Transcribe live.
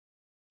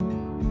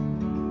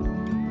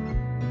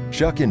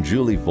Chuck and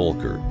Julie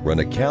Voelker run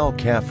a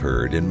cow-calf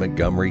herd in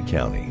Montgomery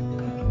County.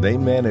 They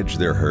manage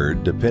their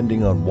herd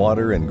depending on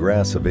water and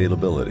grass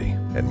availability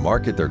and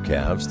market their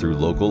calves through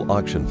local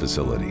auction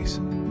facilities.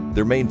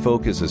 Their main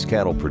focus as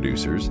cattle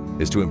producers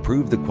is to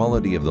improve the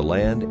quality of the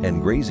land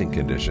and grazing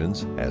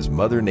conditions as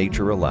Mother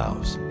Nature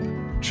allows.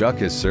 Chuck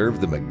has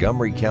served the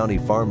Montgomery County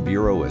Farm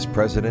Bureau as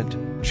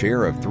president,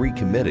 chair of 3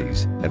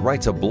 committees, and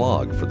writes a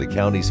blog for the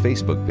county's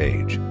Facebook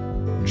page.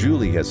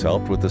 Julie has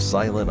helped with the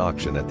silent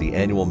auction at the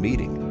annual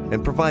meeting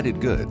and provided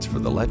goods for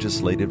the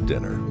legislative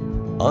dinner.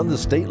 On the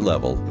state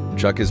level,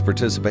 Chuck has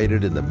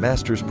participated in the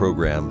Master's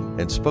Program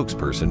and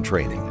spokesperson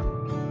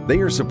training. They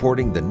are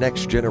supporting the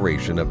next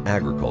generation of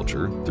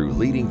agriculture through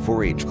leading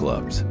 4-H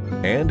clubs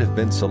and have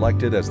been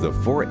selected as the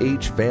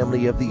 4-H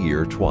Family of the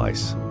Year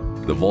twice.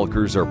 The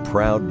Voelkers are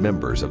proud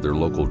members of their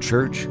local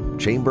church,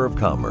 Chamber of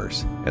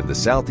Commerce, and the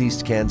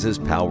Southeast Kansas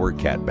Power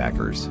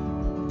Catbackers.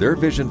 Their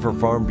vision for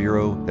Farm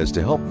Bureau is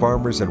to help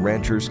farmers and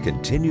ranchers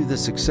continue the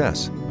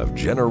success of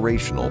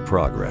generational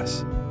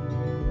progress.